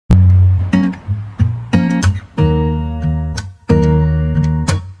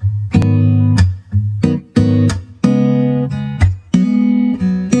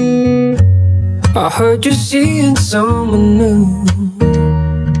heard you're seeing someone new,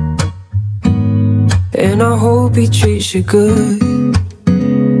 and I hope he treats you good.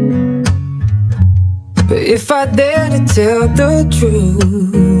 But if I dare to tell the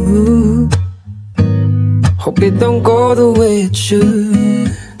truth, hope it don't go the way it should.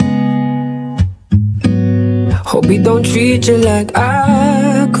 Hope he don't treat you like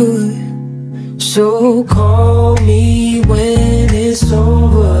I could. So call me when it's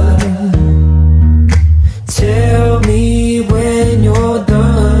over. Tell me when you're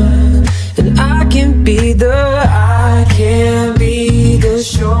done, and I can be the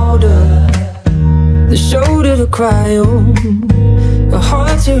shoulder to cry on, a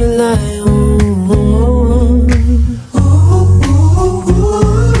heart to rely on.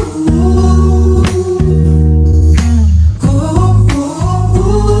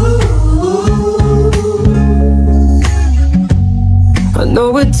 I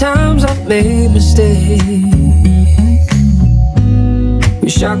know at times I've made mistakes,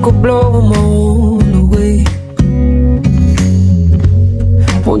 wish I could blow them all away.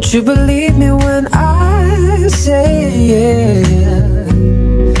 Won't you believe me when I say, yeah,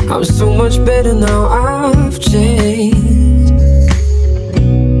 I'm so much better now, I've changed.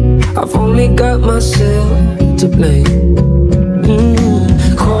 I've only got myself to blame.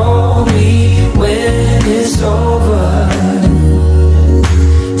 Call me when it's over.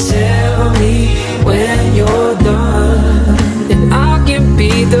 Tell me when you're done, and I can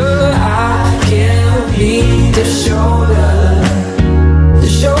be the